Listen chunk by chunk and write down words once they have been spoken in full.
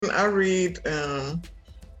I read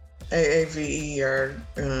AAVE or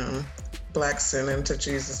Black Sin into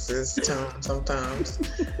Jesus's tone sometimes.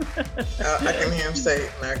 I can hear him say,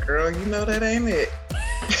 "Now, girl, you know that ain't it."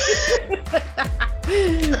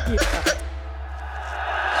 Yeah.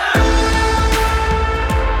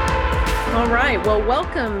 All right. Well,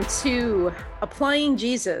 welcome to Applying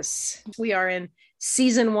Jesus. We are in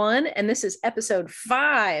season 1, and this is episode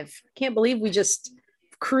 5. Can't believe we just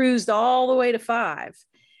cruised all the way to 5.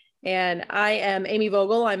 And I am Amy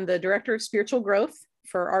Vogel. I'm the director of spiritual growth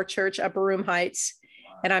for our church, Upper Room Heights.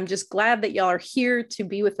 And I'm just glad that y'all are here to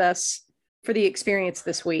be with us for the experience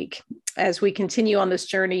this week as we continue on this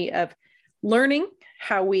journey of learning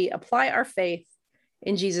how we apply our faith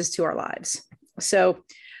in Jesus to our lives. So,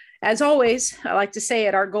 as always, I like to say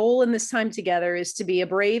it, our goal in this time together is to be a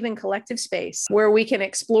brave and collective space where we can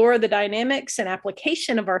explore the dynamics and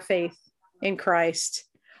application of our faith in Christ,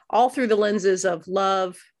 all through the lenses of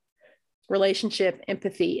love, relationship,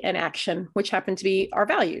 empathy, and action, which happen to be our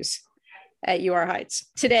values at UR Heights.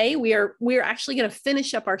 Today, we are actually going to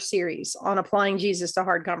finish up our series on applying Jesus to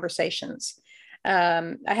hard conversations.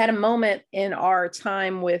 I had a moment in our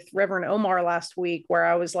time with Reverend Omar last week where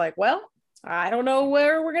I was like, well, I don't know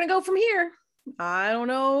where we're going to go from here. I don't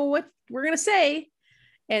know what we're going to say.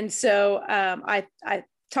 And so I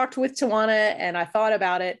talked with Tawana and I thought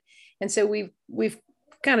about it. And so we've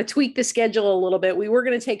kind of tweaked the schedule a little bit. We were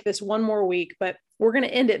going to take this one more week, but we're going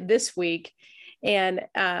to end it this week. And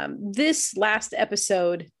this last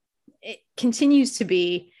episode, it continues to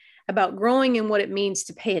be about growing in what it means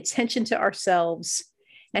to pay attention to ourselves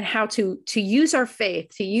and how to use our faith,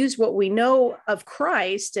 to use what we know of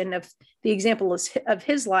Christ and of the example of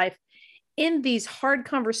his life in these hard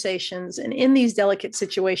conversations and in these delicate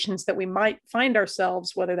situations that we might find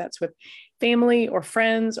ourselves, whether that's with family or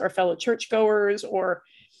friends or fellow churchgoers or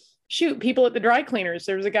people at the dry cleaners.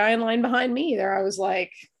 There was a guy in line behind me there. I was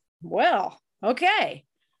like, well, okay,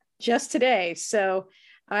 just today. So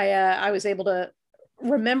I was able to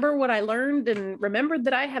remember what I learned and remembered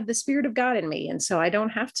that I have the Spirit of God in me. And so I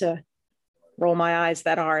don't have to roll my eyes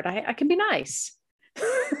that hard. I can be nice.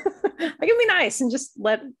 I can be nice and just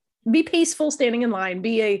be peaceful, standing in line,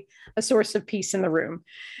 be a source of peace in the room.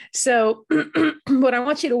 So what I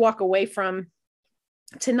want you to walk away from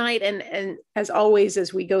tonight, and as always,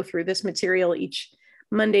 as we go through this material each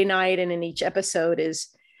Monday night and in each episode, is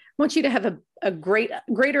I want you to have a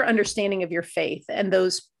greater understanding of your faith and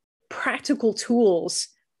those practical tools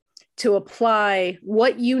to apply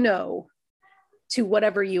what you know to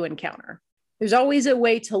whatever you encounter. There's always a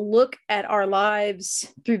way to look at our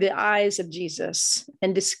lives through the eyes of Jesus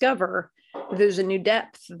and discover there's a new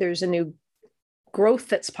depth, there's a new growth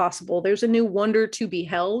that's possible, there's a new wonder to be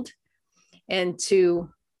held. And to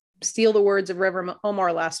steal the words of Reverend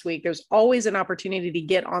Omar last week, there's always an opportunity to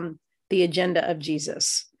get on the agenda of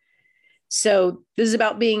Jesus. So this is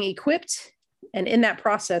about being equipped. And in that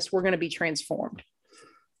process, we're going to be transformed.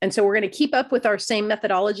 And so we're going to keep up with our same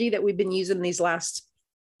methodology that we've been using these last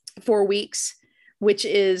 4 weeks, which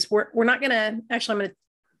is we're not going to, actually,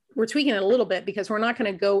 we're tweaking it a little bit because we're not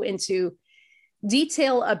going to go into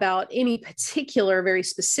detail about any particular very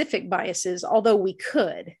specific biases, although we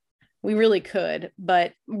really could,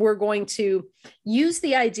 but we're going to use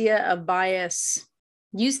the idea of bias,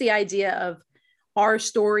 use the idea of our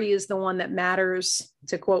story is the one that matters,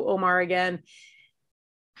 to quote Omar again,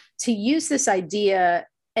 to use this idea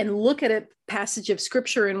and look at a passage of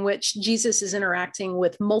scripture in which Jesus is interacting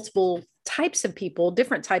with multiple types of people,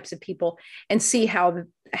 different types of people, and see how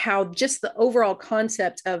just the overall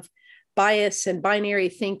concept of bias and binary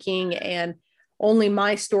thinking and only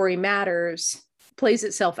my story matters plays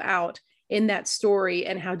itself out in that story,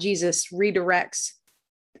 and how Jesus redirects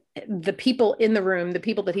the people in the room, the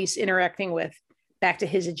people that he's interacting with, back to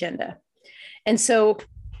his agenda. And so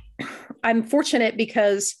I'm fortunate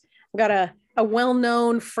because I've got a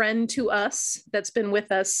well-known friend to us that's been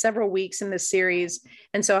with us several weeks in this series.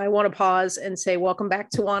 And so I want to pause and say, welcome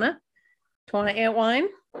back, Tawana Antwine.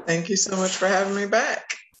 Thank you so much for having me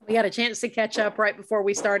back. We had a chance to catch up right before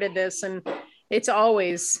we started this, and it's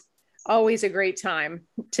always a great time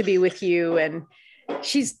to be with you. And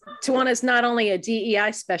Tawana's not only a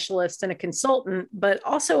DEI specialist and a consultant, but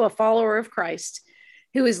also a follower of Christ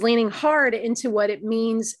who is leaning hard into what it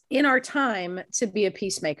means in our time to be a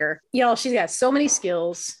peacemaker. Y'all, she's got so many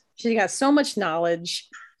skills. She's got so much knowledge.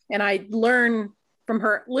 And I learn from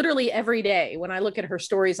her literally every day when I look at her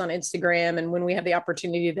stories on Instagram and when we have the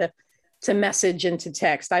opportunity to message and to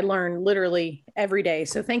text. I learn literally every day.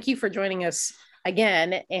 So thank you for joining us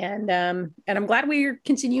again. And I'm glad we're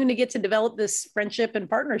continuing to get to develop this friendship and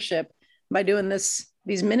partnership by doing this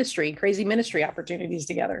crazy ministry opportunities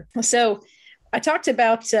together. So I talked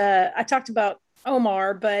about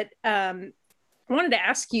Omar, but I wanted to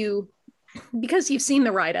ask you, because you've seen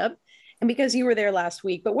the write-up and because you were there last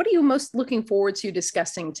week, but what are you most looking forward to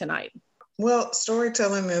discussing tonight? Well,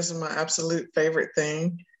 storytelling is my absolute favorite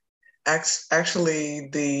thing. Actually,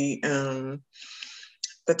 the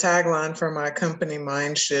tagline for my company,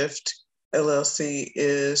 Mind Shift LLC,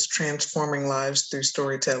 is transforming lives through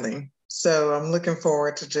storytelling. So I'm looking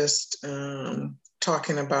forward to just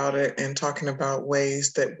talking about it and talking about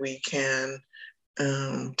ways that we can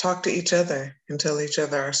talk to each other and tell each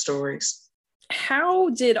other our stories. How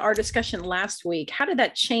did our discussion last week, how did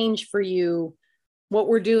that change for you what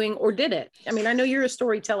we're doing, or did it? I mean, I know you're a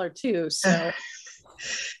storyteller too, so.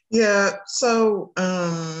 Yeah, so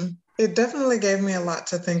it definitely gave me a lot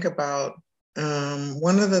to think about.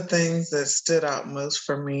 One of the things that stood out most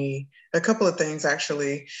for me, a couple of things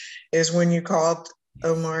actually, is when you called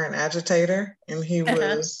Omar an agitator, and he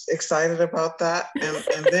was excited about that.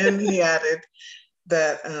 And then he added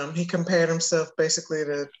that he compared himself basically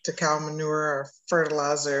to cow manure or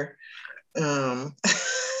fertilizer.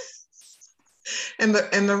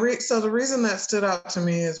 So the reason that stood out to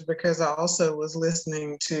me is because I also was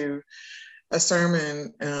listening to a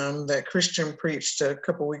sermon that Christian preached a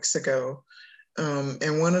couple weeks ago.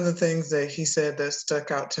 And one of the things that he said that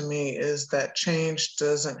stuck out to me is that change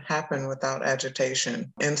doesn't happen without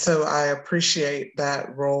agitation. And so I appreciate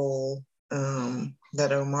that role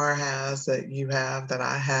that Omar has, that you have, that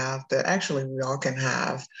I have, that actually we all can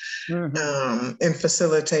have in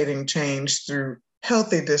facilitating change through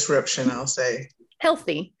healthy disruption, I'll say.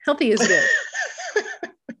 Healthy is good.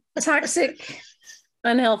 Toxic,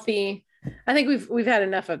 unhealthy. I think we've had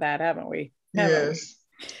enough of that, haven't we? Yes.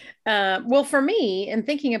 Well, for me, and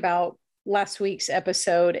thinking about last week's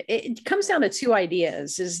episode, it comes down to two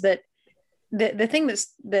ideas. Is that the thing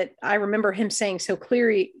that I remember him saying so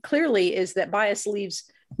clearly is that bias leaves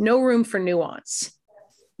no room for nuance.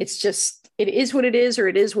 It's just, it is what it is, or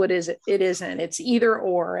it is what it isn't. It's either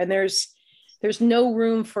or, and there's no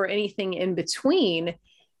room for anything in between.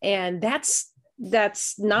 And that's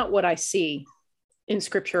not what I see in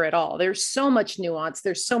scripture at all. There's so much nuance,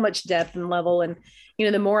 there's so much depth and level. And,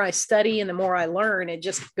 the more I study and the more I learn, it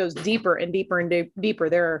just goes deeper and deeper and deeper.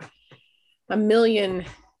 There are a million,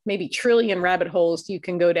 maybe trillion rabbit holes you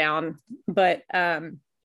can go down, but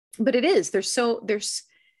it is, there's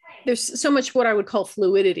so much what I would call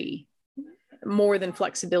fluidity, more than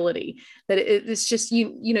flexibility, that it's just,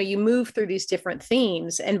 you move through these different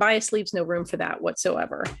themes, and bias leaves no room for that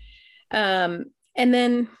whatsoever. And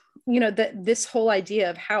then, this whole idea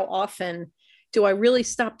of how often do I really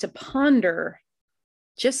stop to ponder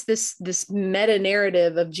just this meta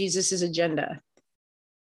narrative of Jesus's agenda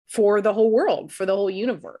for the whole world, for the whole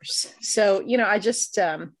universe. So, I just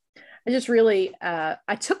really,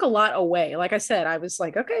 I took a lot away. Like I said, I was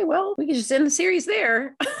like, okay, well, we can just end the series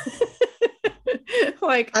there.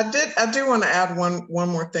 Like, I do want to add one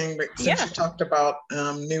more thing, but since you talked about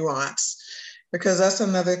nuance, because that's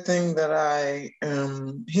another thing that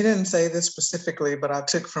he didn't say this specifically, but I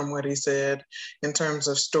took from what he said in terms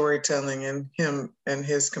of storytelling, and him and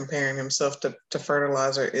his comparing himself to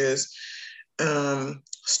fertilizer, is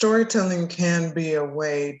storytelling can be a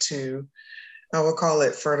way to, I will call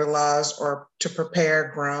it, fertilize or to prepare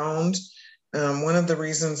ground. One of the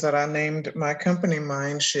reasons that I named my company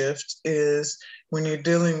Mind Shift is when you're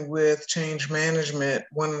dealing with change management,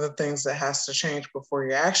 one of the things that has to change before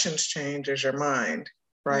your actions change is your mind,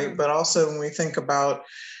 right? Mm-hmm. But also when we think about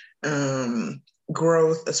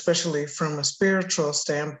growth, especially from a spiritual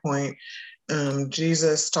standpoint,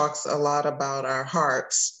 Jesus talks a lot about our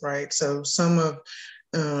hearts, right? So some of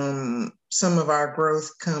our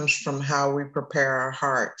growth comes from how we prepare our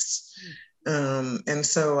hearts. And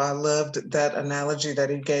so I loved that analogy that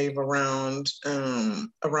he gave around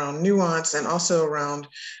nuance, and also around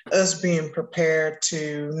us being prepared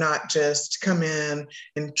to not just come in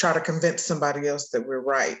and try to convince somebody else that we're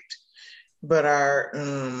right. But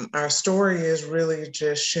our story is really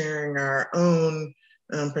just sharing our own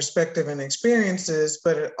perspective and experiences,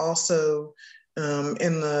 but it also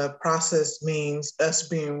in the process means us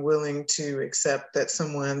being willing to accept that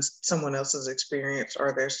someone else's experience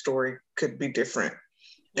or their story could be different.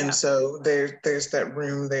 Yeah. And so there's that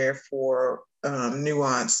room there for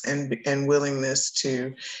nuance and willingness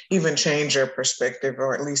to even change your perspective,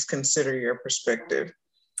 or at least consider your perspective.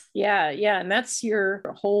 Yeah. And that's your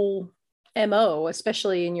whole MO,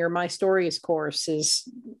 especially in your My Stories course,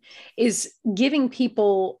 is giving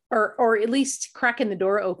people, or at least cracking the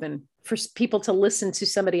door open for people to listen to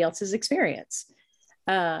somebody else's experience.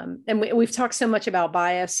 We've talked so much about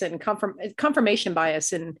bias, and confirmation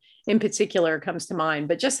bias in particular comes to mind,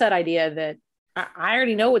 but just that idea that I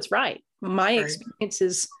already know what's right. My experience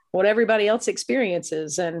is what everybody else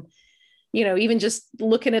experiences. And, even just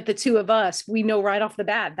looking at the two of us, we know right off the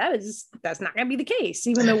bat, that's not going to be the case,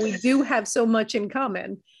 even though we do have so much in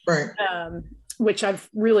common, right. Which I've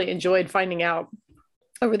really enjoyed finding out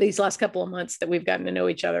over these last couple of months that we've gotten to know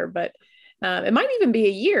each other. But it might even be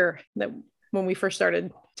a year that when we first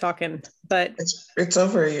started talking, but it's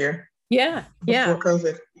over a year. Yeah. Before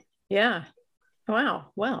COVID. Yeah.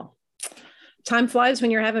 Wow. Well, time flies when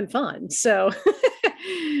you're having fun. So,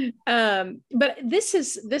 but this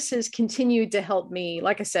has continued to help me.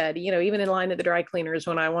 Like I said, even in line at the dry cleaners,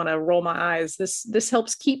 when I want to roll my eyes, this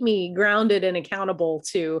helps keep me grounded and accountable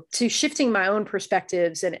to shifting my own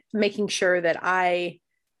perspectives and making sure that I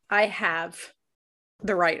have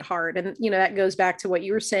the right heart. And, that goes back to what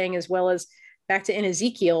you were saying, as well as back to in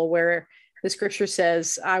Ezekiel, where the scripture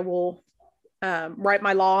says, I will write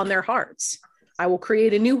my law on their hearts. I will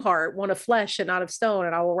create a new heart, one of flesh and not of stone,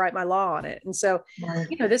 and I will write my law on it. And so, right.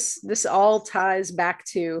 This all ties back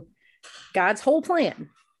to God's whole plan.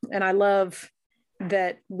 And I love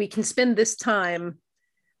that we can spend this time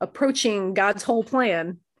approaching God's whole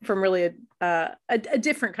plan from really a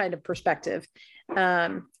different kind of perspective.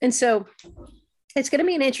 And so it's going to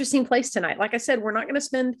be an interesting place tonight. Like I said, we're not going to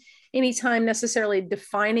spend any time necessarily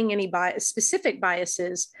defining any specific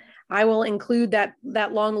biases. I will include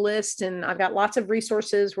that long list, and I've got lots of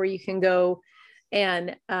resources where you can go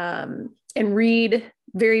and read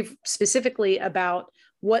very specifically about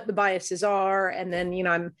what the biases are. And then,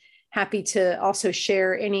 I'm happy to also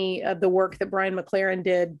share any of the work that Brian McLaren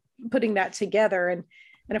did putting that together. And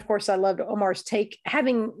of course, I loved Omar's take,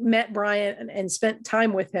 having met Brian and spent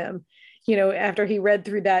time with him, after he read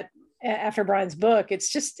through that, after Brian's book.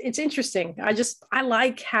 It's interesting. I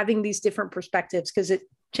like having these different perspectives because it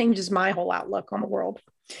changes my whole outlook on the world.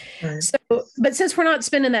 Right. So, but since we're not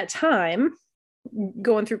spending that time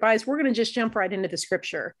going through bias, we're going to just jump right into the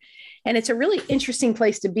scripture. And it's a really interesting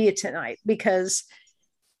place to be tonight, because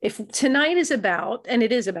if tonight is about, and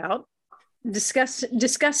it is about,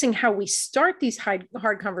 discussing how we start these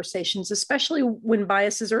hard conversations, especially when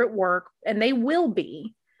biases are at work, and they will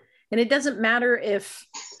be. And it doesn't matter if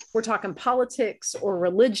we're talking politics or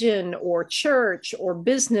religion or church or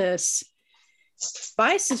business.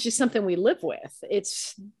 Bias is just something we live with.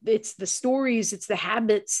 It's the stories, it's the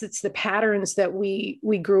habits, it's the patterns that we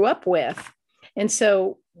grew up with. And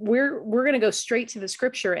so we're going to go straight to the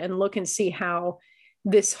scripture and look and see how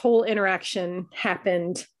this whole interaction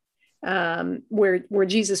happened, where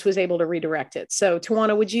Jesus was able to redirect it. So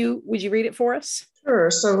Tawana, would you read it for us? Sure.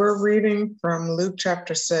 So we're reading from Luke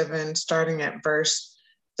chapter 7, starting at verse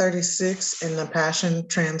 36 in the Passion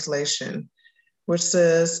Translation, which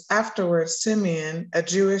says, afterwards, Simeon, a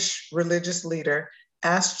Jewish religious leader,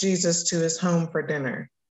 asked Jesus to his home for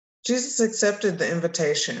dinner. Jesus accepted the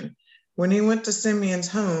invitation. When he went to Simeon's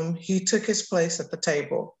home, he took his place at the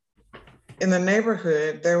table. In the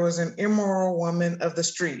neighborhood, there was an immoral woman of the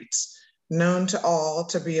streets, known to all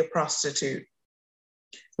to be a prostitute.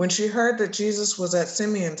 When she heard that Jesus was at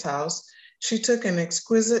Simeon's house, she took an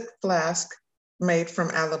exquisite flask made from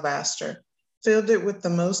alabaster, filled it with the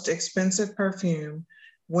most expensive perfume,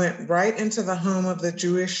 went right into the home of the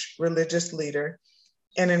Jewish religious leader,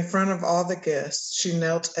 and in front of all the guests, she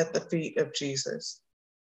knelt at the feet of Jesus.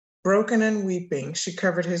 Broken and weeping, she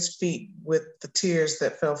covered his feet with the tears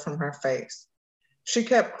that fell from her face. She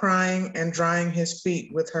kept crying and drying his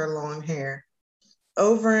feet with her long hair.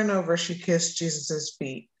 Over and over, she kissed Jesus's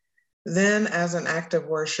feet. Then, as an act of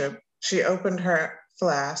worship, she opened her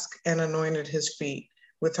flask and anointed his feet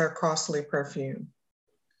with her costly perfume.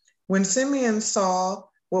 When Simeon saw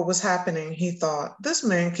what was happening, he thought, this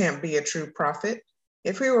man can't be a true prophet.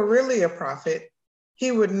 If he were really a prophet,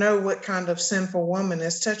 he would know what kind of sinful woman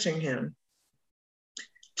is touching him.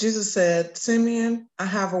 Jesus said, Simeon, I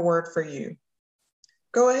have a word for you.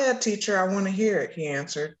 Go ahead, teacher, I want to hear it, he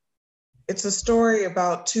answered. It's a story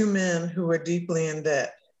about two men who were deeply in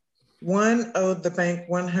debt. One owed the bank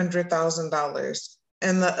 $100,000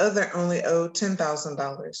 and the other only owed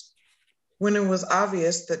 $10,000. When it was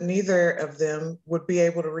obvious that neither of them would be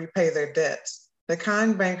able to repay their debts, the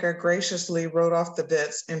kind banker graciously wrote off the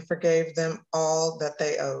debts and forgave them all that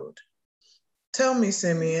they owed. Tell me,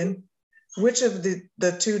 Simeon, which of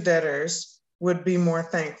the two debtors would be more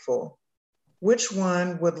thankful? Which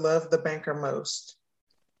one would love the banker most?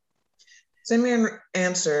 Simeon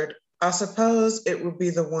answered, I suppose it would be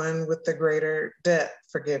the one with the greater debt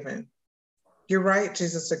forgiven. You're right,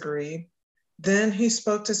 Jesus agreed. Then he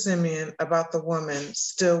spoke to Simeon about the woman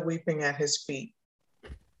still weeping at his feet.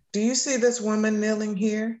 Do you see this woman kneeling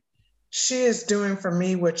here? She is doing for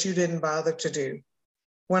me what you didn't bother to do.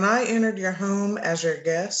 When I entered your home as your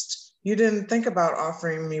guest, you didn't think about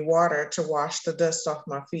offering me water to wash the dust off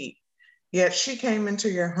my feet. Yet she came into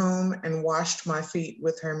your home and washed my feet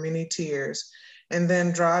with her many tears, and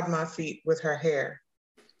then dried my feet with her hair.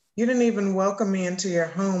 You didn't even welcome me into your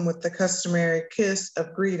home with the customary kiss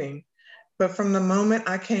of greeting, but from the moment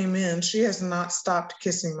I came in, she has not stopped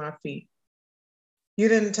kissing my feet. You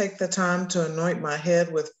didn't take the time to anoint my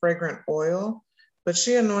head with fragrant oil, but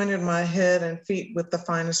she anointed my head and feet with the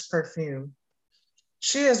finest perfume.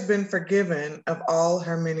 She has been forgiven of all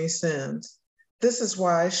her many sins. This is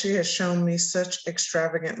why she has shown me such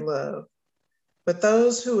extravagant love. But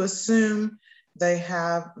those who assume they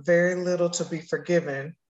have very little to be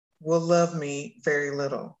forgiven will love me very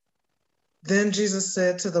little. Then Jesus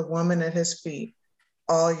said to the woman at his feet,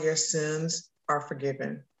 all your sins are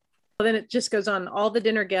forgiven. Well, then it just goes on. All the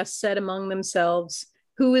dinner guests said among themselves,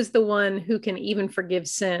 who is the one who can even forgive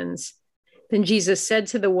sins? Then Jesus said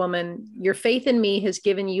to the woman, your faith in me has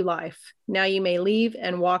given you life. Now you may leave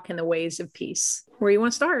and walk in the ways of peace. Where do you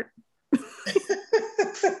want to start?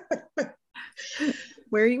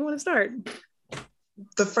 Where do you want to start?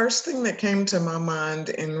 The first thing that came to my mind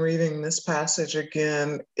in reading this passage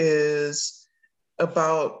again is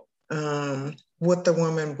about what the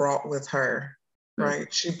woman brought with her,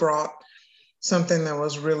 right? She brought something that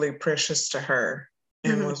was really precious to her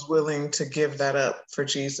and was willing to give that up for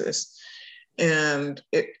Jesus. And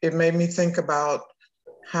it made me think about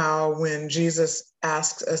how when Jesus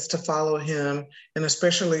asks us to follow him, and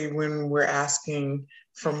especially when we're asking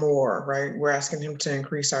for more, right? We're asking him to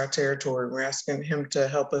increase our territory. We're asking him to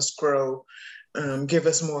help us grow, give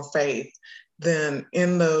us more faith. Then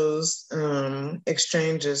in those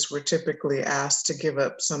exchanges, we're typically asked to give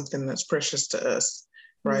up something that's precious to us,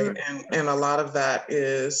 right? And a lot of that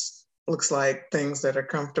looks like things that are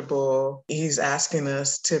comfortable. He's asking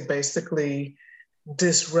us to basically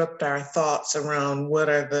disrupt our thoughts around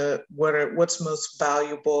what's most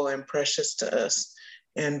valuable and precious to us,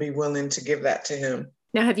 and be willing to give that to him.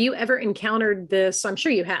 Now, have you ever encountered this? I'm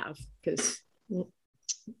sure you have, because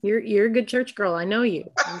you're a good church girl. I know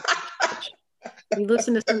you. You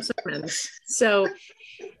listen to some sermons. So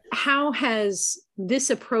how has this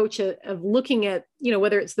approach of looking at,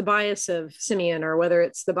 whether it's the bias of Simeon or whether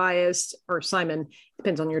it's the bias, or Simon,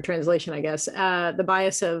 depends on your translation, I guess, the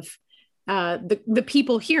bias of the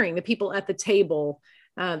people hearing, the people at the table,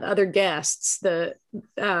 the other guests, I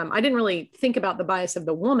didn't really think about the bias of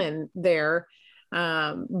the woman there,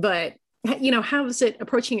 but how is it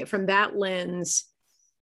approaching it from that lens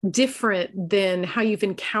different than how you've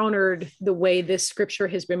encountered the way this scripture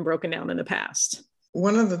has been broken down in the past?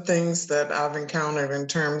 One of the things that I've encountered in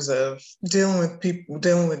terms of dealing with people,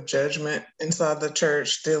 dealing with judgment inside the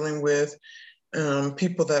church, dealing with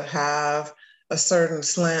people that have a certain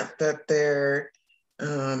slant that they're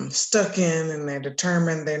stuck in, and they're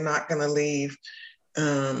determined they're not going to leave.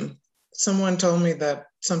 Someone told me that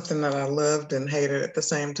something that I loved and hated at the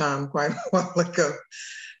same time quite a while ago,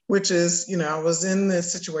 which is, I was in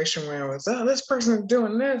this situation where I was, this person is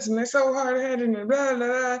doing this and they're so hard-headed and blah,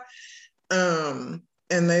 blah, blah.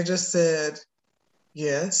 And they just said,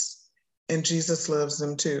 yes, and Jesus loves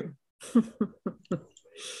them too.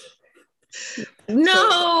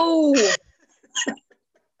 No!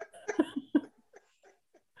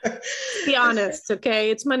 Be honest,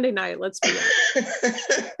 okay? It's Monday night. Let's be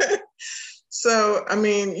honest. So,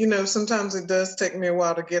 sometimes it does take me a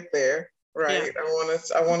while to get there, right? Yeah.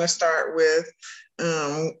 I want to start with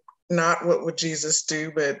not what would Jesus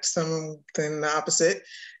do, but something opposite.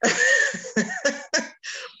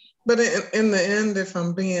 But in the end, if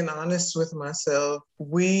I'm being honest with myself,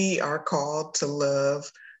 we are called to love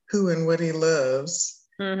who and what he loves,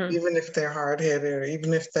 even if they're hard-headed, or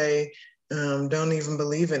even if they don't even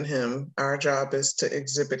believe in him. Our job is to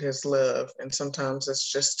exhibit his love. And sometimes it's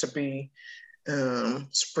just to be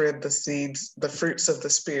spread the seeds, the fruits of the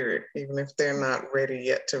Spirit, even if they're not ready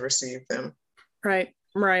yet to receive them. Right.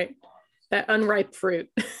 That unripe fruit.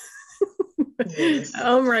 Yes.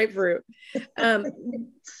 Unripe fruit.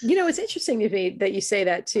 It's interesting to me that you say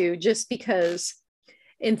that too, just because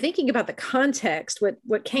in thinking about the context,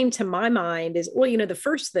 what came to my mind is, the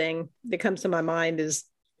first thing that comes to my mind is,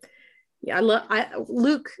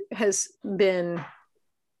 Luke has been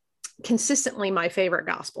consistently my favorite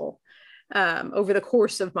gospel over the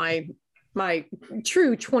course of my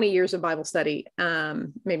true 20 years of Bible study.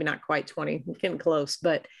 Maybe not quite 20, getting close,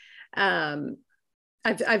 but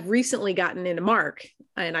I've recently gotten into Mark,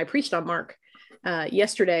 and I preached on Mark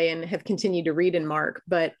yesterday and have continued to read in Mark.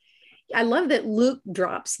 But I love that Luke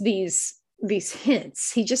drops these these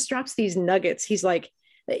hints. He just drops these nuggets. He's like,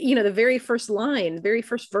 the very first line, the very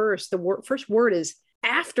first verse, first word is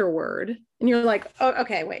afterward. And you're like, oh,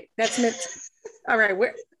 okay, wait, that's meant. All right.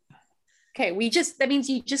 Okay. That means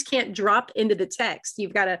you just can't drop into the text.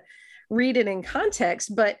 You've got to read it in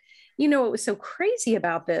context. But what was so crazy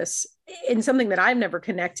about this, and something that I've never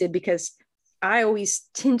connected, because I always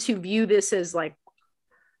tend to view this as like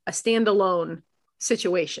a standalone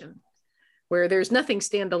situation where there's nothing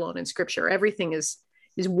standalone in scripture. Everything is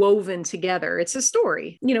woven together. It's a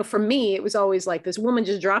story. For me, it was always like this woman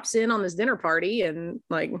just drops in on this dinner party and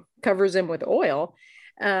like covers him with oil.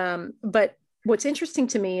 But what's interesting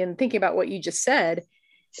to me, and thinking about what you just said,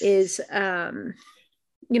 is,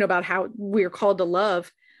 about how we're called to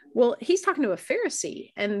love. Well, he's talking to a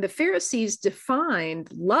Pharisee, and the Pharisees defined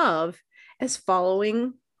love as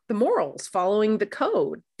following the morals, following the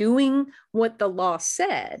code, doing what the law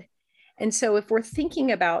said. And so if we're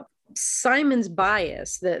thinking about Simon's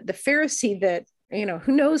bias, the Pharisee that,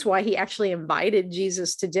 who knows why he actually invited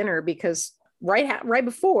Jesus to dinner, because right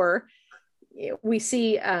before we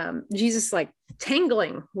see Jesus like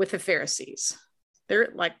tangling with the Pharisees. They're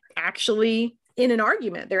like actually in an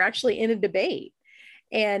argument. They're actually in a debate.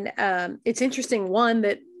 And it's interesting, one,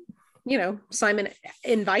 that, Simon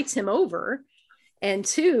invites him over, and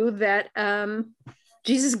two, that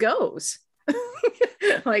Jesus goes.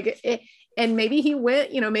 And maybe he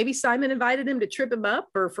went, maybe Simon invited him to trip him up,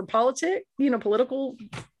 or for political,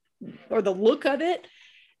 or the look of it.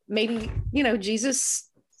 Maybe, Jesus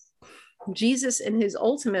in his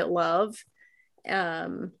ultimate love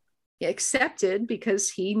accepted, because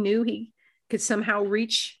he knew he could somehow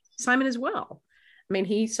reach Simon as well. I mean,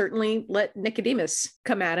 he certainly let Nicodemus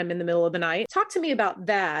come at him in the middle of the night. Talk to me about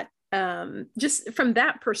that. Just from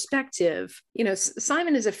that perspective,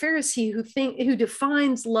 Simon is a Pharisee who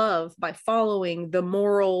defines love by following the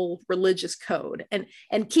moral religious code and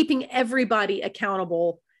keeping everybody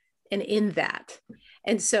accountable and in that.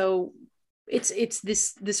 And so it's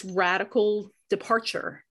this radical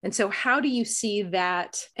departure. And so how do you see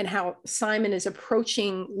that, and how Simon is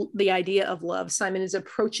approaching the idea of love? Simon is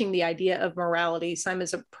approaching the idea of morality. Simon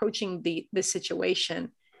is approaching the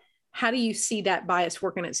situation. How do you see that bias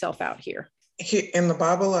working itself out here? In the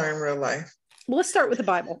Bible or in real life? Well, let's start with the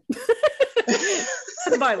Bible.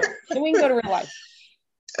 The Bible. And we can go to real life.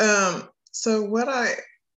 So what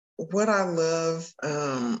I love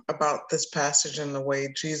about this passage and the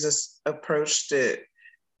way Jesus approached it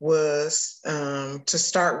was to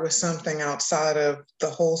start with something outside of the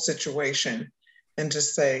whole situation, and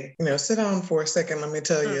just say, sit down for a second, let me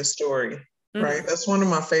tell you a story. Mm-hmm. Right? That's one of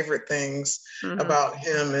my favorite things about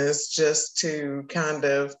him, is just to kind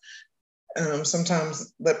of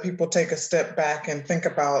sometimes let people take a step back and think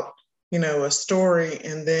about, a story,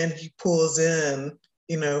 and then he pulls in,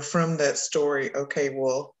 from that story, okay,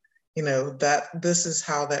 well, that this is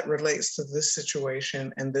how that relates to this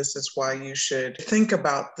situation, and this is why you should think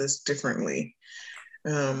about this differently.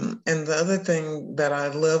 And the other thing that I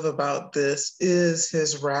love about this is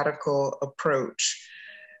his radical approach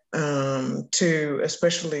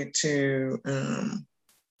especially to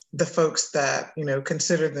the folks that,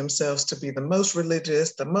 consider themselves to be the most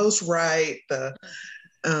religious, the most right,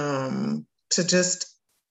 to just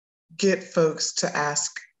get folks to ask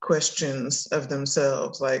questions of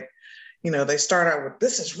themselves. Like, they start out with,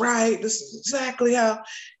 this is right, this is exactly how,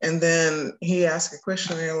 and then he asks a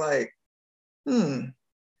question, and they're like, and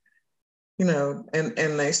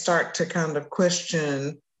they start to kind of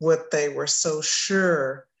question what they were so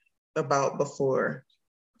sure about before.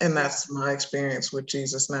 And that's my experience with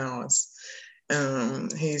Jesus now. Is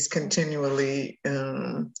he's continually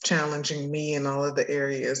challenging me in all of the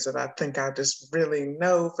areas that I think I just really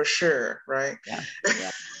know for sure, right? Yeah.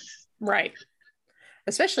 Right.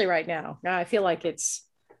 Especially right now. Now I feel like I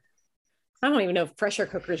don't even know if pressure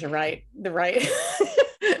cookers are the right,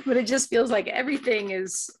 but it just feels like everything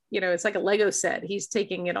is, it's like a Lego set. He's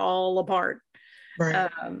taking it all apart. Right.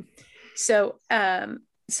 So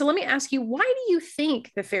let me ask you, why do you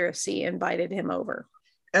think the Pharisee invited him over?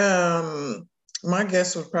 My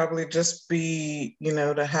guess would probably just be,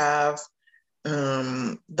 to have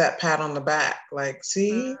that pat on the back, like,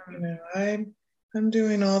 see, I'm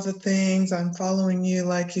doing all the things, I'm following you,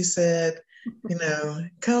 like you said,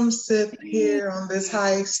 come sit here on this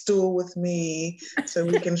high stool with me so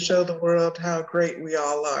we can show the world how great we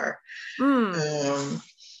all are. And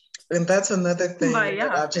that's another thing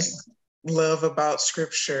that I just love about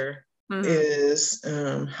scripture, is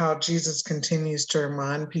how Jesus continues to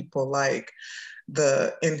remind people, like,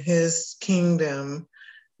 in his kingdom,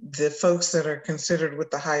 the folks that are considered with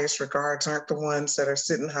the highest regards aren't the ones that are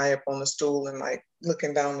sitting high up on the stool and like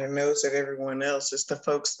looking down their nose at everyone else. It's the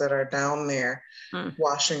folks that are down there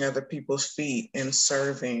washing other people's feet and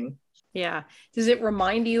serving. Yeah. Does it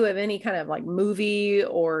remind you of any kind of like movie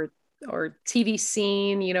or TV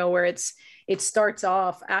scene, you know, where it starts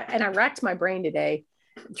off, and I racked my brain today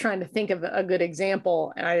trying to think of a good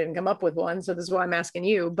example, and I didn't come up with one, so this is why I'm asking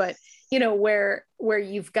you. But you know, where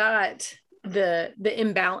you've got the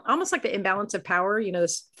imbalance, almost like the imbalance of power. You know,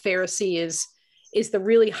 this Pharisee is the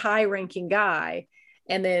really high ranking guy,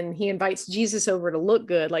 and then he invites Jesus over to look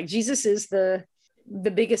good. Like Jesus is the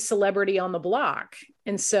biggest celebrity on the block,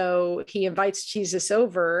 and so he invites Jesus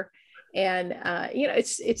over, and you know,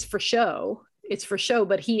 it's for show. It's for show,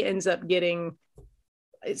 but he ends up getting,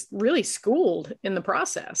 it's really schooled in the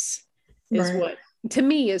process, is right. What to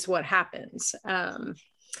me is what happens.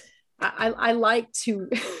 I like to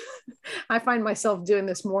I find myself doing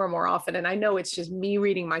this more and more often, and I know it's just me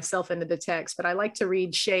reading myself into the text, but I like to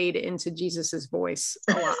read shade into Jesus's voice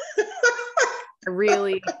a lot. I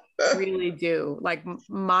really do, like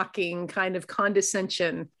mocking kind of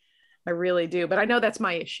condescension. I really do, but I know that's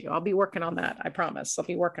my issue. I'll be working on that. I promise I'll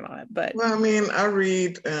be working on it. But well, I mean, I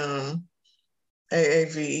read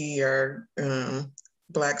AAVE or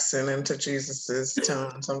Black sin into Jesus's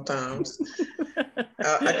tone sometimes.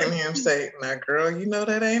 I can hear him say, "Now, girl, you know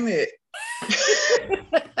that ain't it."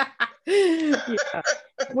 Yeah.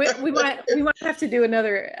 We might have to do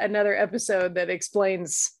another episode that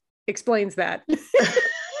explains that.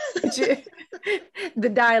 The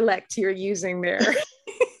dialect you're using there.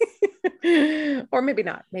 Or maybe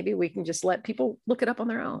not. Maybe we can just let people look it up on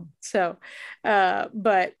their own. So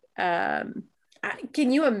can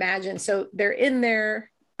you imagine? So they're in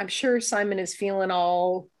there. I'm sure Simon is feeling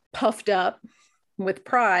all puffed up with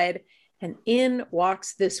pride, and in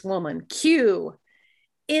walks this woman. Cue,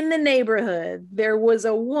 in the neighborhood there was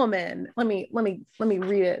a woman. Let me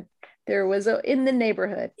read it. There was in the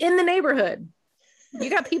neighborhood. You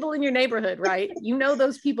got people in your neighborhood, right? You know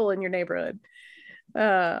those people in your neighborhood.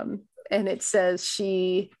 And it says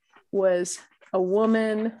she was a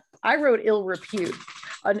woman. I wrote ill repute,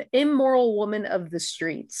 an immoral woman of the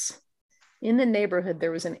streets. In the neighborhood,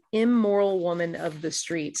 there was an immoral woman of the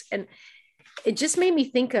streets. And it just made me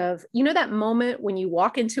think of, you know, that moment when you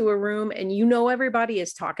walk into a room and you know everybody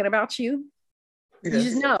is talking about you? Yes. You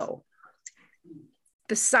just know.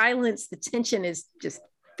 The silence, the tension is just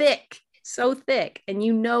thick, so thick. And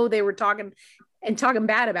you know they were talking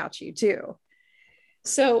bad about you too.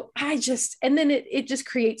 So and then it just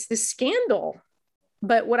creates this scandal.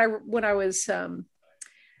 But when I was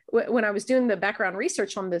doing the background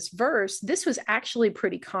research on this verse, this was actually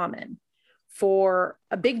pretty common for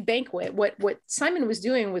a big banquet. What Simon was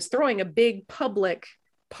doing was throwing a big public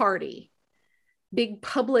party, big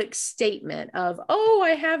public statement of, oh,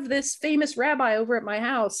 I have this famous rabbi over at my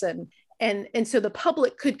house. And so the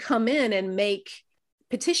public could come in and make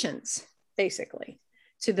petitions, basically,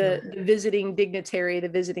 to the visiting dignitary, the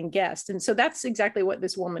visiting guest. And so that's exactly what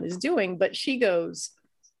this woman is doing, but she goes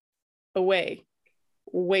away,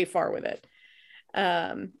 way far with it.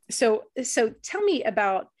 So tell me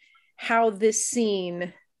about how this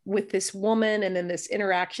scene with this woman and then this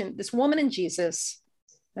interaction, this woman and Jesus,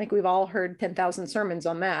 I think we've all heard 10,000 sermons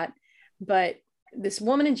on that, but this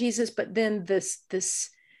woman and Jesus, but then this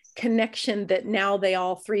connection that now they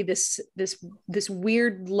all three, this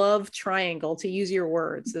weird love triangle, to use your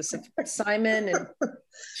words, this Simon and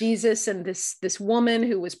Jesus and this woman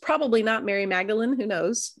who was probably not Mary Magdalene, who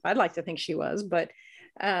knows? I'd like to think she was, but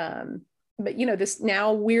you know, this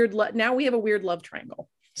now now we have a weird love triangle.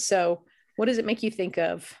 So what does it make you think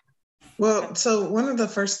of? Well, so one of the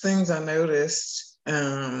first things I noticed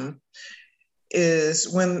is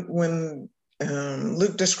when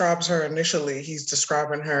Luke describes her initially, he's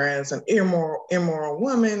describing her as an immoral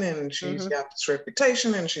woman, and she's got this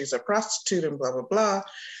reputation, and she's a prostitute, and blah, blah, blah.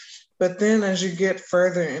 But then as you get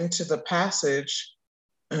further into the passage,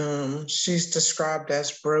 she's described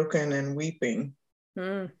as broken and weeping.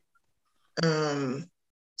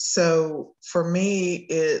 So for me,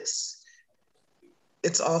 it's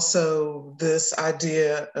also this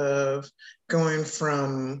idea of going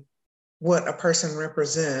from what a person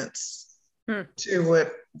represents to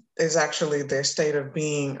what is actually their state of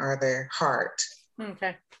being or their heart.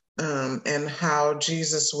 Okay. And how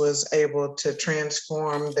Jesus was able to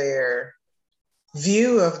transform their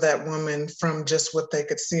view of that woman from just what they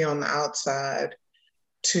could see on the outside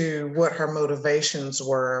to what her motivations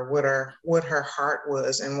were, what her heart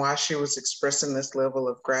was, and why she was expressing this level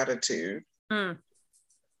of gratitude.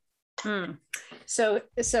 So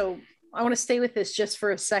I want to stay with this just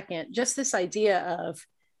for a second, just this idea of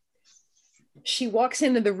she walks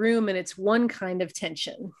into the room and it's one kind of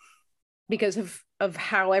tension because of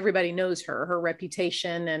how everybody knows her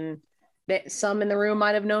reputation, and that some in the room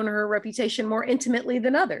might have known her reputation more intimately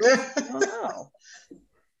than others. I don't know.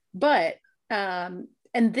 But and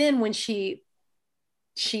then when she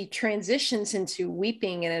transitions into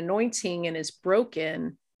weeping and anointing and is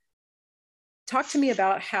broken, talk to me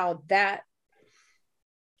about how that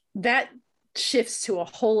shifts to a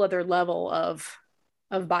whole other level of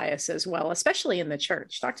bias as well, especially in the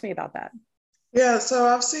church. Talk to me about that. Yeah, so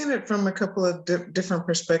I've seen it from a couple of different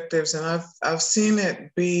perspectives, and I've seen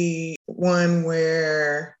it be one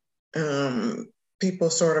where people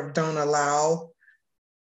sort of don't allow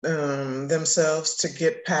themselves to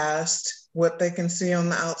get past what they can see on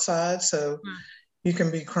the outside. So you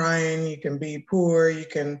can be crying, you can be poor, you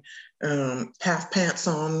can have pants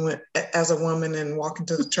on as a woman and walk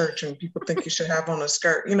into the church, and people think you should have on a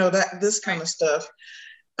skirt, this kind of stuff.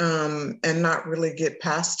 And not really get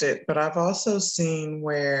past it. But I've also seen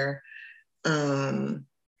where in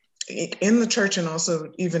the church, and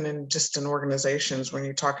also even in organizations, when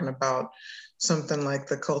you're talking about something like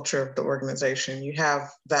the culture of the organization, you have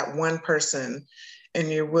that one person and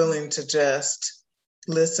you're willing to just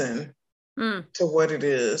listen to what it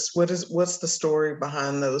is. What's the story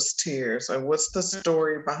behind those tears? Or what's the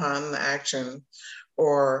story behind the action?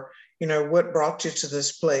 Or, what brought you to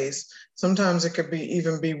this place? Sometimes it could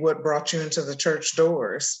even be what brought you into the church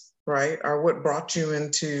doors, right? Or what brought you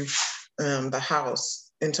into the house,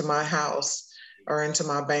 into my house, or into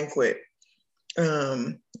my banquet.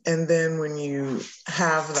 And then when you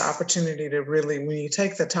have the opportunity to really, when you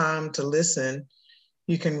take the time to listen,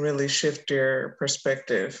 you can really shift your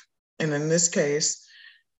perspective. And in this case,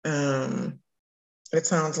 it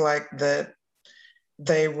sounds like that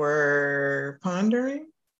they were pondering.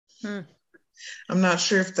 I'm not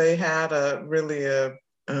sure if they had a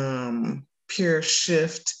pure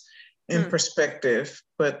shift in perspective,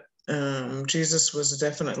 but Jesus was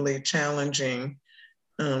definitely challenging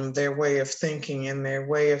their way of thinking, and their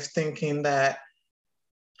way of thinking that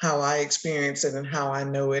how I experience it and how I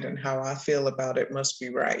know it and how I feel about it must be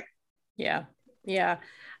right. Yeah. Yeah.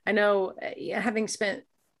 I know, having spent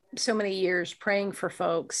so many years praying for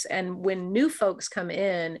folks, and when new folks come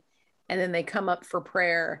in and then they come up for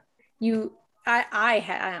prayer,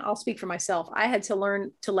 I'll speak for myself. I had to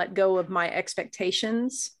learn to let go of my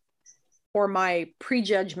expectations or my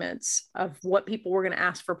prejudgments of what people were going to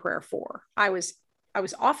ask for prayer for. I was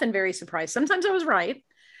often very surprised. Sometimes I was right,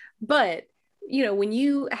 but when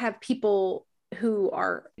you have people who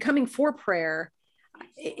are coming for prayer,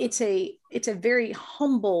 it's a very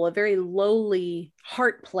humble, a very lowly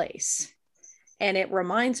heart place. And it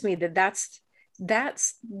reminds me that that's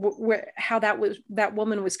how that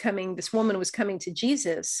woman was coming. This woman was coming to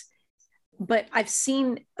Jesus. But I've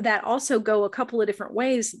seen that also go a couple of different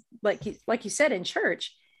ways. Like you said, in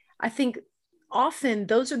church, I think often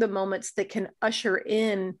those are the moments that can usher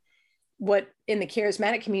in what in the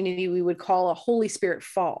charismatic community we would call a Holy Spirit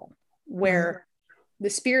fall, where the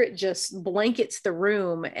Spirit just blankets the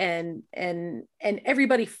room and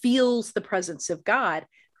everybody feels the presence of God.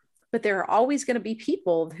 But there are always going to be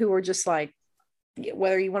people who are just like,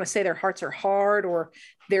 whether you want to say their hearts are hard or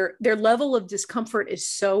their level of discomfort is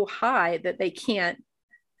so high that they can't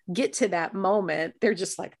get to that moment. They're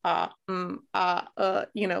just like, looking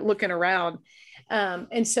around.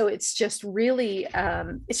 And so it's just really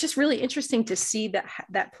interesting to see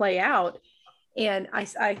that play out. And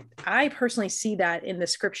I personally see that in the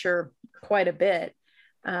scripture quite a bit.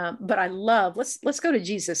 But I love, let's go to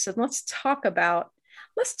Jesus and let's talk about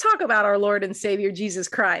our Lord and Savior Jesus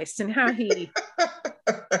Christ and how he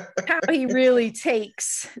really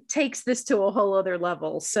takes this to a whole other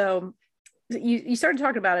level. So you started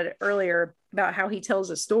talking about it earlier about how he tells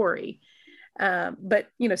a story, but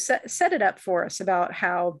set it up for us about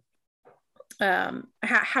how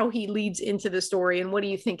he leads into the story, and what do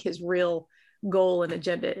you think his real goal and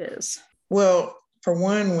agenda is? Well, for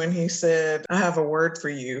one, when he said, "I have a word for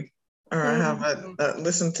you," or "I have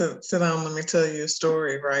sit down, let me tell you a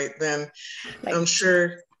story," right? Then I'm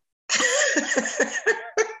sure.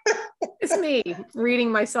 It's me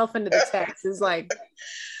reading myself into the text is like,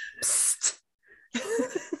 psst.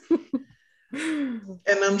 And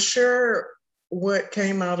I'm sure what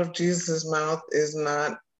came out of Jesus' mouth is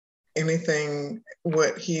not anything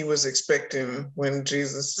what he was expecting when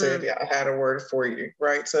Jesus said, "Yeah, I had a word for you,"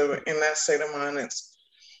 right? So in that state of mind, it's,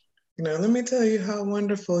 let me tell you how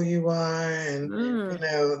wonderful you are, and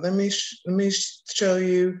let me show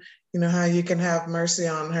you, how you can have mercy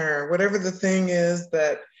on her. Whatever the thing is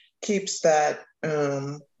that keeps that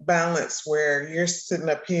balance, where you're sitting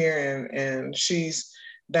up here and she's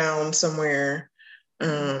down somewhere.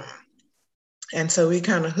 And so he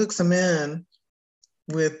kind of hooks him in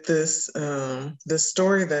with this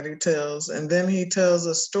story that he tells. And then he tells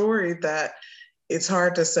a story that it's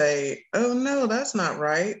hard to say, oh no, that's not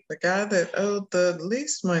right. The guy that owed the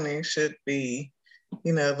least money should be,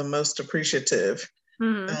 the most appreciative.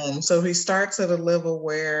 So he starts at a level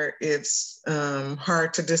where it's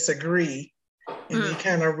hard to disagree, and he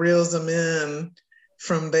kind of reels them in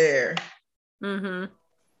from there.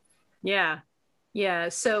 Yeah.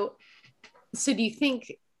 So do you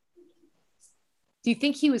think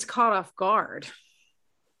he was caught off guard?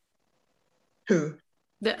 Who?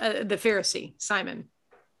 The Pharisee, Simon.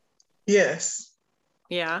 Yes.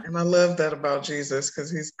 Yeah. And I love that about Jesus,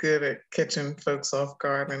 because he's good at catching folks off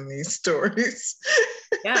guard in these stories.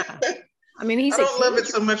 Yeah. I mean, I don't love it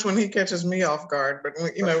so much when he catches me off guard, but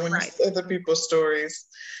when you see other people's stories.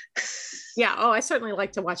 Yeah. Oh, I certainly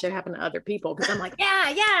like to watch it happen to other people, because I'm like,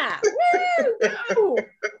 yeah, woo, no.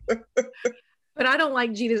 But I don't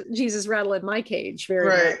like Jesus rattling my cage very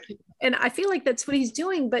much. And I feel like that's what he's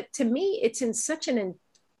doing. But to me, it's in such an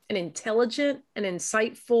intelligent and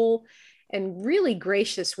insightful and really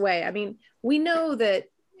gracious way. I mean, we know that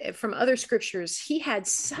from other scriptures, he had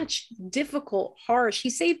such difficult, he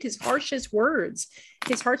saved his harshest words,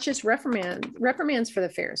 his harshest reprimands for the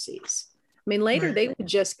Pharisees. I mean, later they would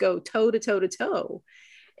just go toe to toe to toe.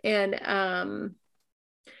 And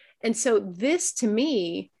so this, to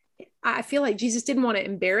me, I feel like Jesus didn't want to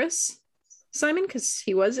embarrass Simon, because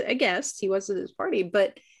he was a guest, he was at his party,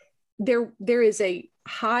 but there is a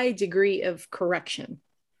high degree of correction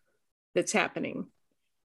that's happening.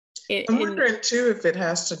 I'm wondering too if it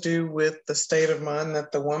has to do with the state of mind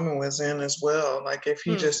that the woman was in as well. Like if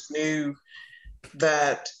he just knew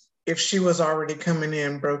that if she was already coming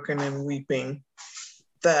in broken and weeping,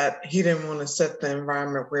 that he didn't want to set the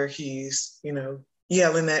environment where he's,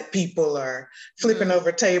 yelling at people or flipping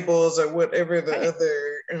over tables or whatever the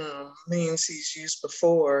other means he's used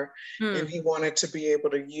before. And he wanted to be able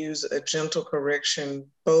to use a gentle correction,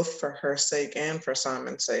 both for her sake and for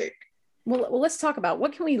Simon's sake. Well, let's talk about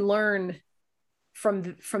what can we learn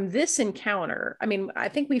from this encounter. I mean, I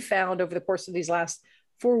think we found over the course of these last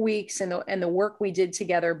 4 weeks and the work we did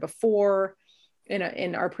together before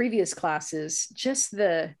in our previous classes, just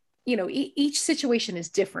each situation is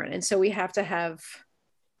different. And so we have to have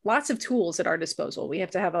lots of tools at our disposal. We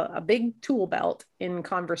have to have a big tool belt in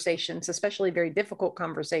conversations, especially very difficult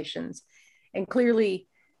conversations, and clearly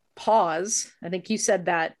pause. I think you said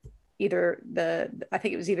that I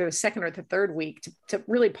think it was either the second or the third week to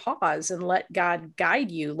really pause and let God guide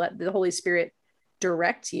you, let the Holy Spirit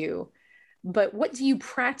direct you. But what do you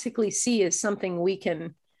practically see as something we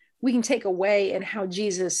can take away in how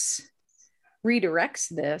Jesus redirects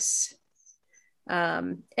this?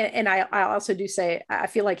 And I also do say, I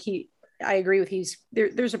feel like I agree with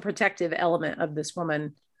there's a protective element of this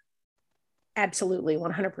woman. Absolutely.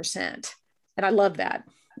 100%. And I love that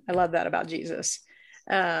about Jesus.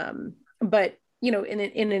 But,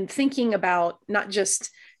 in thinking about not just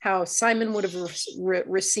how Simon would have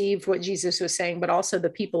received what Jesus was saying, but also the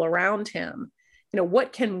people around him,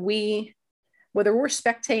 what can we, whether we're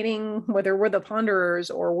spectating, whether we're the ponderers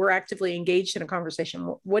or we're actively engaged in a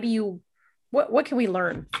conversation, what can we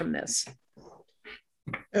learn from this?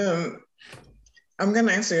 I'm going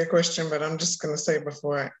to answer your question, but I'm just going to say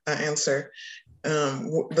before I answer,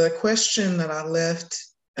 the question that I left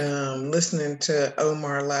listening to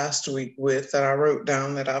Omar last week with, that I wrote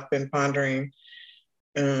down, that I've been pondering,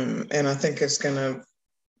 and I think it's going to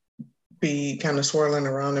be kind of swirling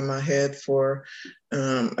around in my head for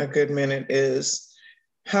a good minute, is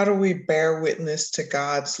how do we bear witness to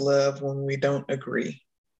God's love when we don't agree?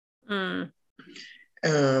 And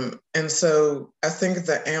so I think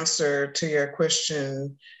the answer to your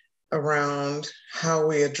question around how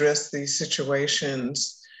we address these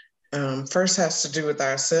situations first has to do with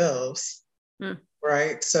ourselves,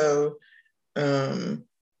 right? So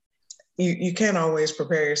you can't always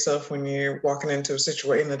prepare yourself when you're walking into a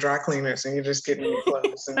situation, the dry cleaners, and you're just getting your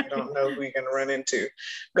clothes and you don't know who you're going to run into.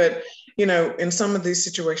 But, in some of these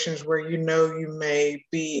situations where you may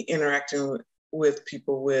be interacting with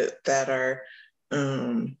people that are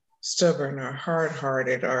stubborn or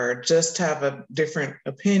hard-hearted or just have a different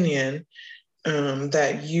opinion,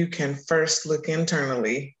 that you can first look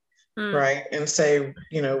internally, right? And say,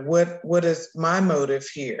 what is my motive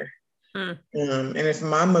here? And if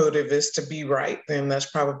my motive is to be right, then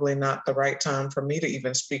that's probably not the right time for me to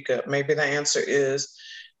even speak up. Maybe the answer is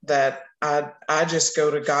that I just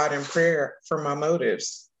go to God in prayer for my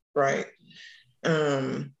motives, right?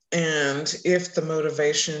 And if the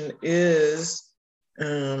motivation is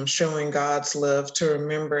showing God's love, to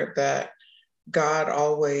remember that God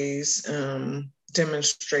always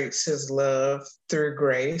demonstrates his love through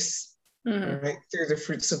grace, right? Through the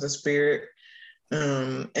fruits of the Spirit.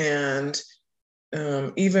 And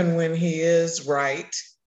even when he is right,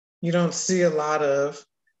 you don't see a lot of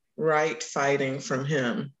right fighting from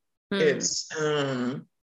him. It's, and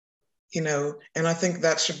I think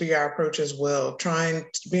that should be our approach as well,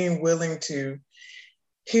 being willing to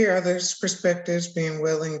hear others' perspectives, being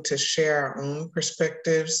willing to share our own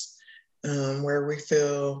perspectives where we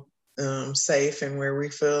feel safe and where we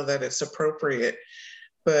feel that it's appropriate,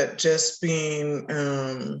 but just being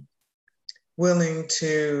willing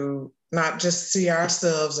to not just see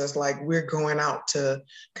ourselves as like we're going out to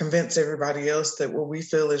convince everybody else that what we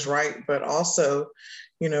feel is right, but also,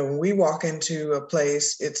 when we walk into a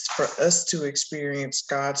place, it's for us to experience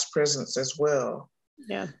God's presence as well.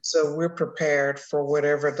 Yeah. So we're prepared for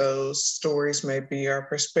whatever those stories may be, our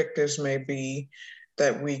perspectives may be,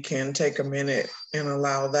 that we can take a minute and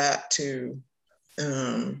allow that to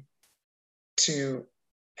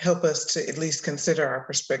help us to at least consider our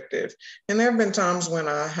perspective. And there have been times when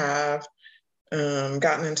I have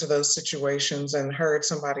gotten into those situations and heard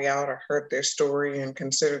somebody out or heard their story and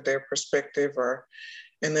considered their perspective,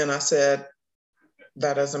 and then I said,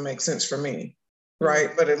 that doesn't make sense for me,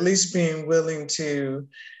 right? But at least being willing to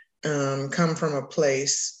come from a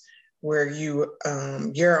place where your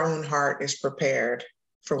own heart is prepared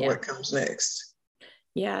for what comes next.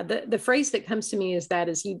 Yeah, the phrase that comes to me is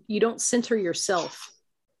you don't center yourself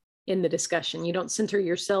in the discussion. You don't center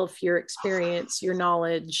yourself, your experience, your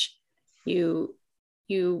knowledge. You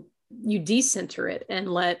decenter it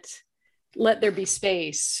and let there be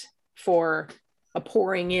space for a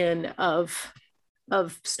pouring in of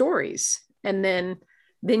stories, and then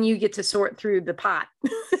you get to sort through the pot.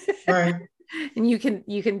 Right. And you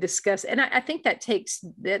can discuss, and I think that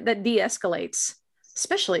de-escalates,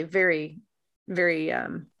 especially very, very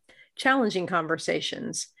challenging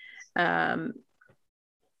conversations, to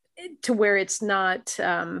where it's not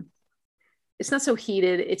so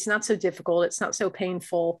heated, it's not so difficult, it's not so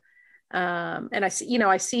painful. And I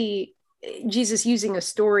see Jesus using a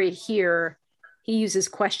story here. He uses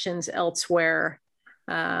questions elsewhere,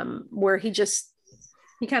 where he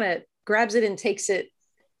kind of grabs it and takes it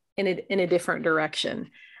in a different direction.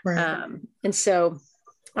 Right. And so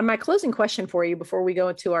my closing question for you before we go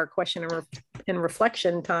into our question and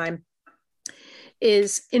reflection time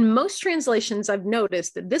is, in most translations, I've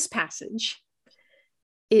noticed that this passage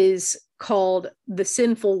is called the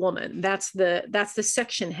sinful woman. That's the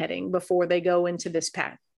section heading before they go into this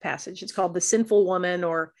passage. It's called the sinful woman,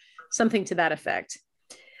 or something to that effect.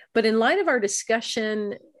 But in light of our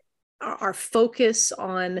discussion, our focus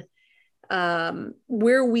on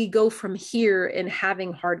where we go from here in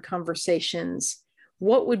having hard conversations,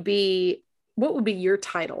 what would be your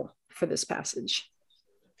title for this passage?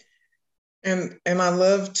 And I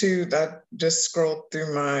love to, that just scrolled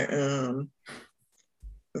through my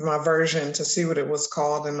version to see what it was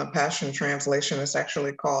called in the Passion Translation. It's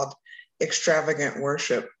actually called Extravagant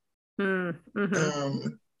Worship.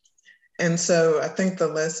 And so I think the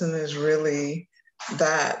lesson is really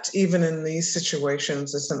that even in these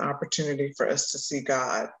situations, it's an opportunity for us to see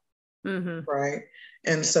God, right?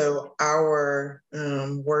 And so our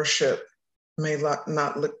worship may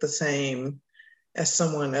not look the same as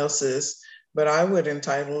someone else's, but I would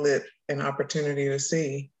entitle it An Opportunity to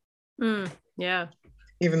See. Yeah.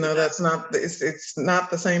 Even though it's not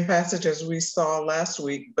the same passage as we saw last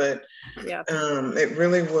week, but it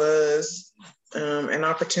really was an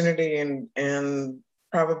opportunity, and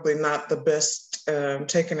probably not the best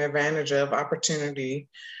taken advantage of opportunity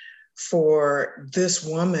for this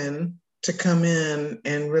woman to come in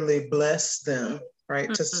and really bless them,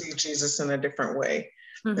 right? To see Jesus in a different way.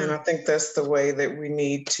 And I think that's the way that we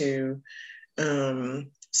need to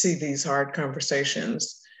see these hard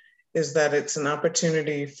conversations, is that it's an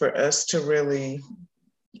opportunity for us to really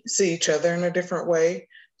see each other in a different way,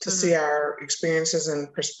 to see our experiences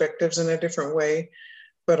and perspectives in a different way,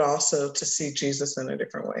 but also to see Jesus in a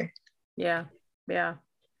different way. Yeah.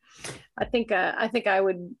 I think I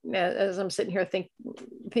would, as I'm sitting here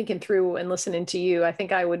thinking through and listening to you, I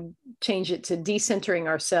think I would change it to decentering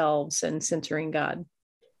ourselves and centering God.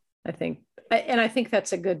 I think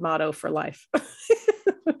that's a good motto for life,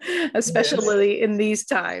 especially in these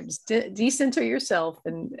times. Decenter yourself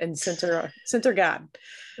and center God.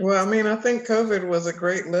 Well, I mean, I think COVID was a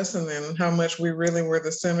great lesson in how much we really were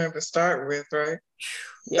the center to start with, right?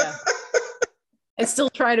 Yeah. And still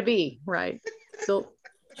try to be, right? Still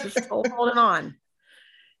just holding on.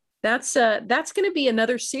 That's going to be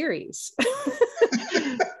another series.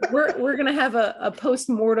 we're gonna have a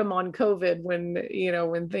post-mortem on COVID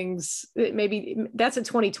when things, maybe that's a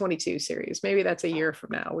 2022 series. Maybe that's a year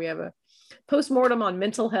from now. We have a post-mortem on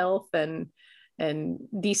mental health and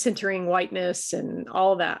decentering whiteness and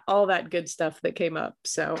all that good stuff that came up.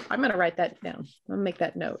 So I'm gonna write that down. I'll make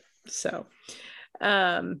that note. So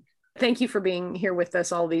thank you for being here with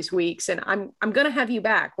us all these weeks. And I'm gonna have you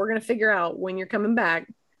back. We're gonna figure out when you're coming back,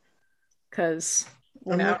 because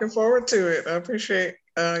I'm looking forward to it. I appreciate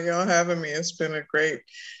y'all having me. It's been a great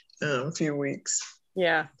few weeks.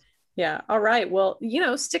 Yeah. All right. Well,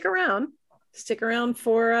 stick around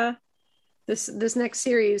for this next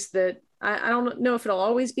series that I don't know if it'll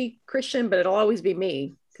always be Christian, but it'll always be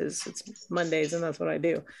me, because it's Mondays and that's what I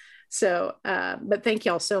do. So, but thank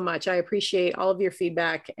y'all so much. I appreciate all of your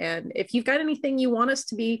feedback. And if you've got anything you want us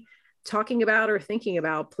to be talking about or thinking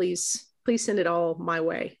about, please send it all my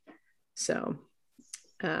way. So,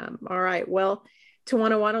 all right. Well,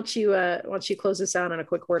 Tawana, why don't you close us out on a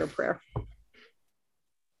quick word of prayer?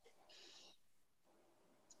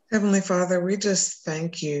 Heavenly Father, we just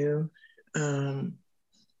thank you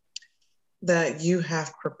that you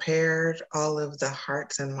have prepared all of the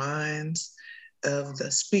hearts and minds of the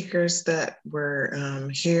speakers that were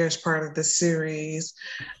here as part of the series,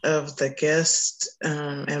 of the guests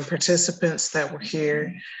and participants that were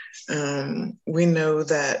here. We know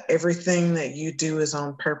that everything that you do is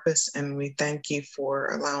on purpose, and we thank you for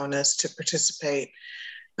allowing us to participate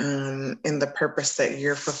in the purpose that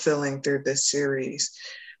you're fulfilling through this series.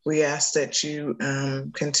 We ask that you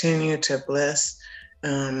continue to bless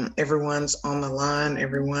everyone's on the line,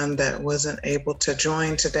 everyone that wasn't able to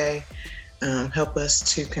join today. Help us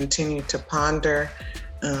to continue to ponder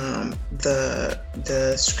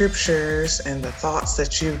the scriptures and the thoughts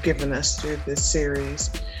that you've given us through this series.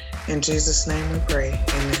 In Jesus' name we pray.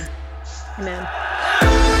 Amen.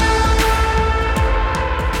 Amen.